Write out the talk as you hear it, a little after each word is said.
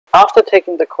After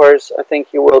taking the course, I think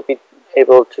you will be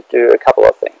able to do a couple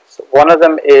of things. One of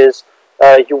them is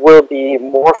you will be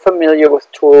more familiar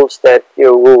with tools that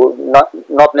you will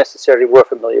not necessarily were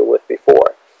familiar with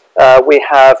before. We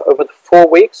have over the 4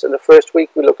 weeks. In the first week,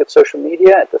 we look at social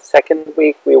media. At the second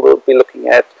week, we will be looking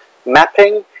at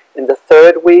mapping. In the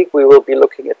third week, we will be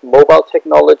looking at mobile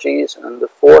technologies. And in the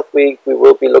fourth week, we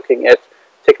will be looking at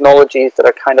technologies that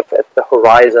are kind of at the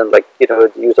horizon, like,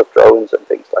 the use of drones and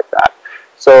things like that.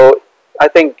 So I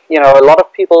think, a lot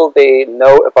of people, they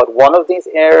know about one of these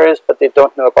areas, but they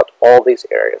don't know about all these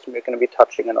areas. And we're going to be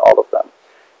touching on all of them.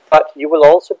 But you will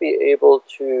also be able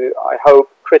to, I hope,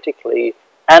 critically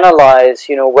analyze,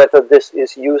 whether this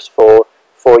is useful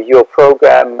for your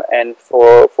program and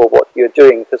for what you're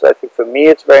doing. Because I think for me,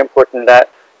 it's very important that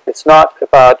it's not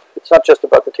just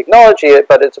about the technology,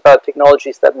 but it's about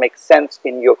technologies that make sense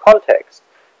in your context.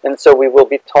 And so we will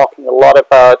be talking a lot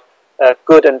about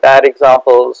good and bad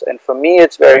examples. And for me,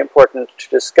 it's very important to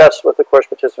discuss with the course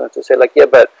participants to say, like, yeah,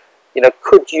 but,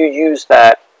 could you use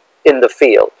that in the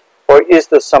field? Or is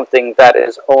this something that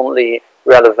is only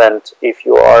relevant if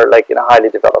you are, like, in a highly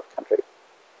developed country?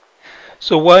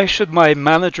 So why should my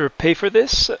manager pay for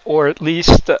this, or at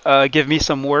least give me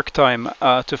some work time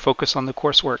to focus on the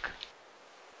coursework?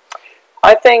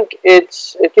 I think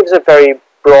it gives a very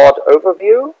broad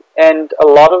overview, and a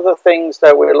lot of the things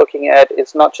that we're looking at,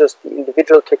 it's not just the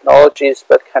individual technologies,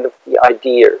 but kind of the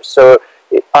ideas. So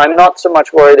I'm not so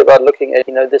much worried about looking at,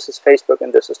 this is Facebook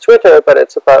and this is Twitter, but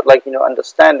it's about, like,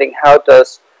 understanding how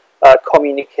does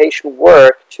communication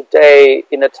work today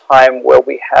in a time where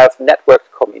we have networked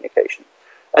communication.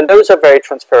 And those are very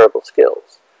transferable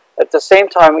skills. At the same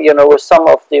time, with some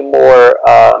of the more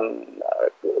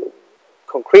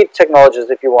concrete technologies,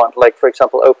 if you want, like, for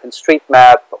example,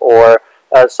 OpenStreetMap or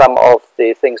some of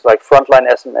the things like frontline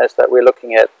SMS that we're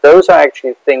looking at, those are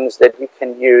actually things that you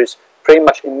can use pretty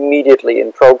much immediately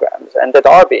in programs and that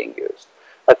are being used.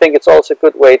 I think it's also a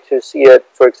good way to see it,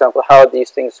 for example, how are these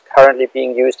things currently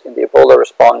being used in the Ebola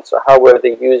response, or how were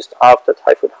they used after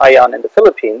Typhoon Haiyan in the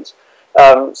Philippines,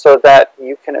 so that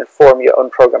you can inform your own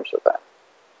programs with that.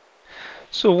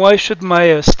 So why should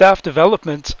my staff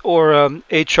development or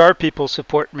HR people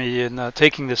support me in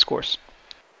taking this course?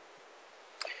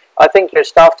 I think your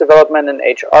staff development and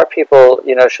HR people,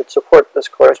 should support this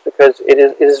course because it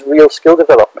is real skill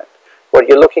development. What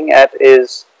you're looking at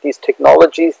is these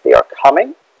technologies, they are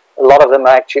coming. A lot of them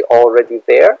are actually already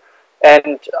there.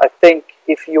 And I think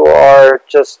if you are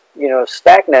just,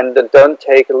 stagnant and don't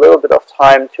take a little bit of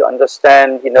time to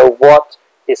understand, what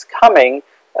is coming,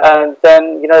 then,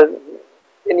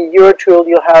 in a year or two,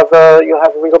 you'll have a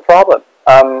real problem.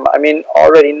 I mean,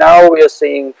 already now we are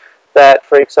seeing that,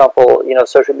 for example,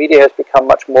 social media has become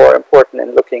much more important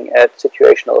in looking at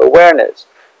situational awareness.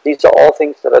 These are all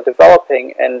things that are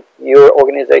developing, and your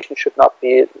organization should not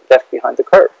be left behind the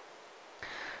curve.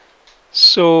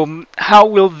 So how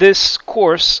will this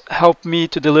course help me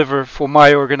to deliver for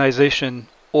my organization,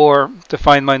 or to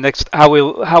find my next, how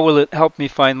will it help me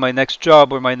find my next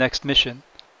job or my next mission?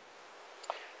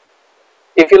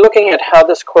 If you're looking at how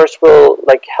this course will,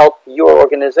 like, help your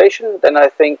organization, then I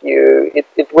think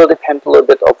it will depend a little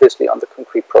bit, obviously, on the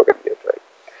concrete program you're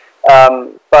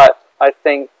doing. But I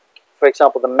think, for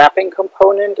example, the mapping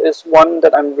component is one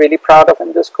that I'm really proud of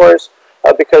in this course,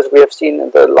 because we have seen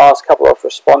in the last couple of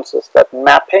responses that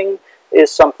mapping is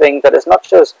something that is not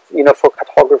just, for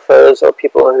cartographers or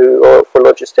people or for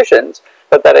logisticians,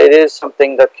 but that it is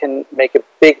something that can make a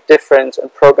big difference in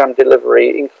program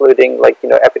delivery, including, like,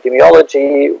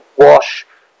 epidemiology, WASH,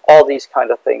 all these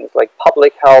kind of things, like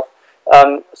public health.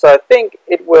 So I think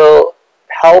it will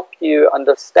help you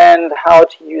understand how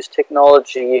to use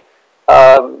technology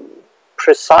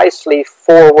precisely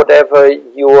for whatever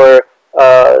your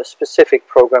specific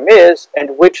program is,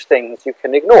 and which things you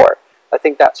can ignore. I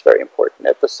think that's very important.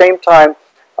 At the same time,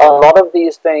 a lot of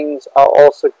these things are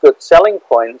also good selling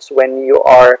points when you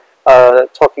are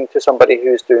talking to somebody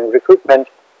who's doing recruitment,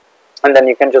 and then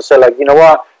you can just say, like,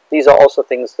 what, these are also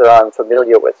things that I'm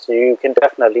familiar with. So you can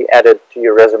definitely add it to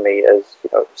your resume as,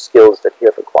 skills that you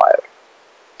have acquired.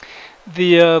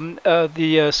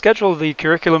 The schedule, the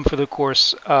curriculum for the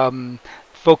course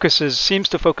seems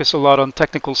to focus a lot on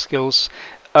technical skills.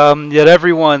 Yet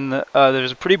everyone,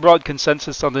 there's a pretty broad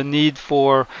consensus on the need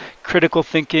for critical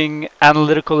thinking,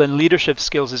 analytical, and leadership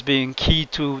skills as being key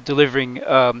to delivering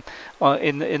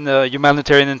in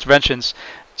humanitarian interventions.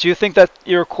 Do you think that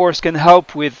your course can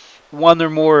help with one or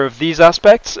more of these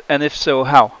aspects? And if so,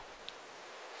 how?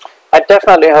 I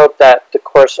definitely hope that the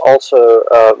course also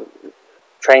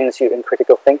trains you in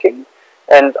critical thinking.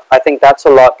 And I think that's a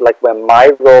lot like where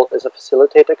my role as a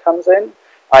facilitator comes in.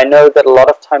 I know that a lot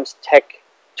of times tech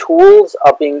tools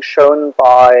are being shown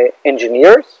by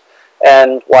engineers.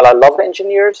 And while I love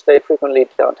engineers, they frequently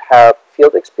don't have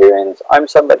field experience. I'm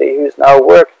somebody who's now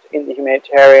worked in the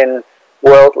humanitarian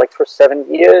world like for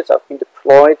 7 years. I've been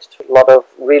deployed to a lot of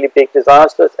really big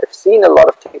disasters. I've seen a lot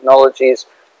of technologies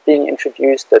being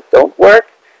introduced that don't work.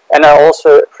 And I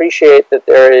also appreciate that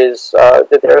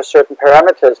there are certain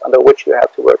parameters under which you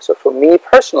have to work. So for me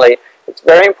personally, it's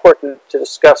very important to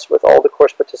discuss with all the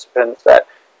course participants that,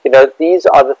 these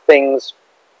are the things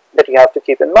that you have to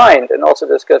keep in mind, and also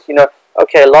discuss,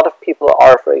 okay, a lot of people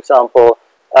are, for example,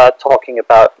 talking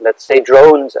about, let's say,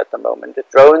 drones at the moment. The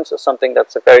drones are something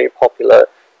that's a very popular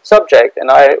subject, and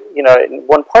in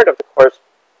one part of the course,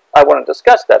 I want to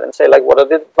discuss that and say, like, what are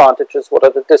the advantages, what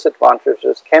are the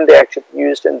disadvantages, can they actually be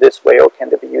used in this way, or can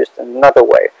they be used in another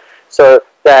way? So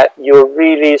that you're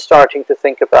really starting to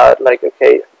think about, like,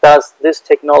 okay, does this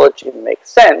technology make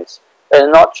sense?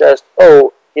 And not just,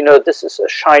 oh, this is a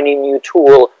shiny new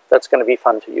tool that's going to be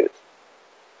fun to use.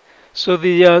 So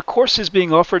the course is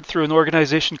being offered through an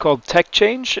organization called Tech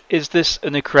Change. Is this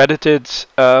an accredited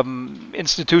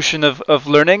institution of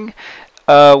learning?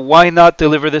 Why not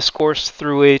deliver this course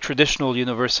through a traditional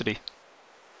university?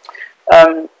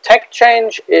 Tech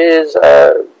Change is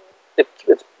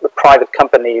it's a private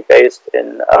company based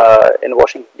in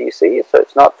Washington, D.C., so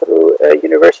it's not through a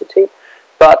university,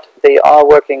 but they are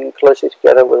working closely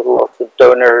together with lots of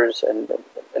donors and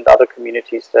other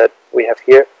communities that we have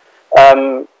here.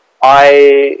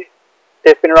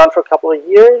 They've been around for a couple of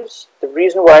years. The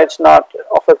reason why it's not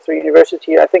offered through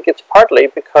university, I think it's partly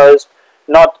because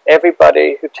not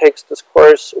everybody who takes this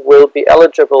course will be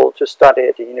eligible to study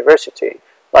at a university.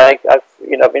 Like I've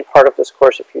been part of this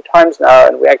course a few times now,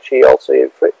 and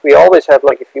we always have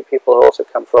like a few people who also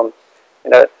come from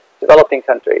developing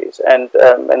countries, and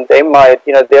they might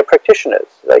they're practitioners.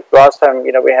 Like last time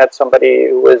we had somebody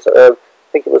who was I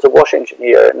think it was a wash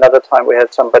engineer. Another time we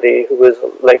had somebody who was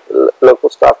like local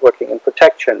staff working in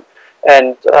protection,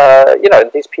 and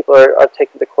these people are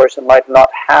taking the course and might not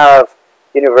have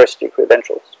university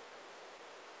credentials.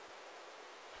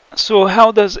 So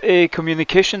how does a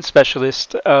communication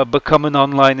specialist become an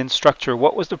online instructor?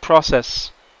 What was the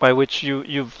process by which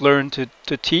you've learned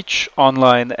to teach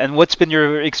online, and what's been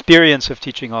your experience of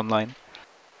teaching online?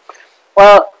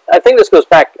 Well, I think this goes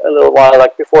back a little while.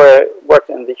 Like before I worked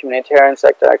in the humanitarian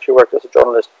sector, I actually worked as a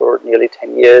journalist for nearly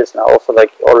 10 years. And I also,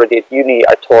 like already at uni,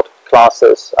 I taught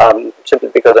classes simply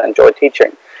because I enjoyed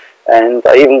teaching. And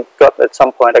I even at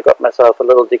some point, I got myself a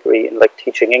little degree in like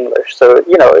teaching English. So,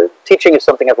 teaching is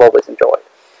something I've always enjoyed.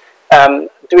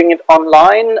 Doing it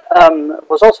online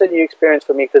was also a new experience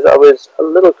for me because I was a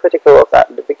little critical of that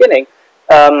in the beginning.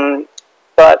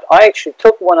 But I actually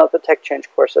took one of the Tech Change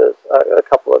courses a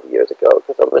couple of years ago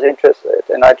because I was interested,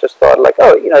 and I just thought like,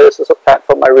 oh, this is a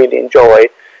platform I really enjoy.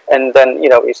 And then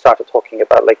we started talking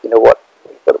about like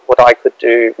what I could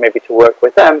do maybe to work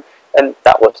with them, and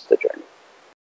that was the journey.